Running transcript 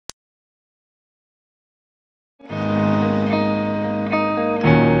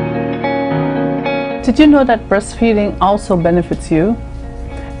Did you know that breastfeeding also benefits you?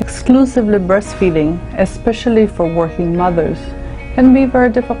 Exclusively breastfeeding, especially for working mothers, can be very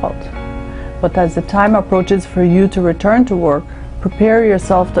difficult. But as the time approaches for you to return to work, prepare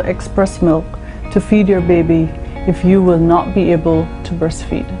yourself to express milk to feed your baby if you will not be able to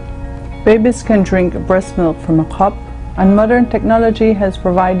breastfeed. Babies can drink breast milk from a cup, and modern technology has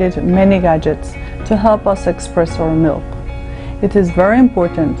provided many gadgets to help us express our milk. It is very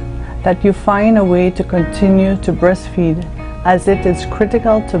important that you find a way to continue to breastfeed, as it is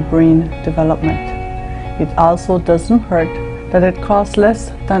critical to brain development. It also doesn't hurt that it costs less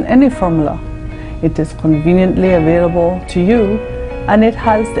than any formula. It is conveniently available to you, and it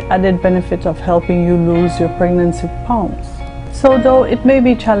has the added benefit of helping you lose your pregnancy pounds. So though it may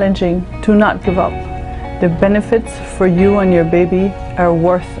be challenging, do not give up. The benefits for you and your baby are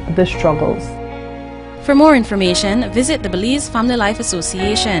worth the struggles. For more information, visit the Belize Family Life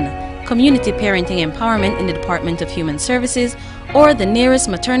Association, Community Parenting Empowerment in the Department of Human Services, or the nearest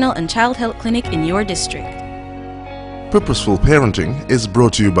maternal and child health clinic in your district. Purposeful Parenting is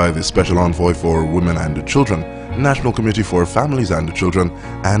brought to you by the Special Envoy for Women and Children, National Committee for Families and Children,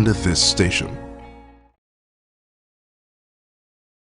 and this station.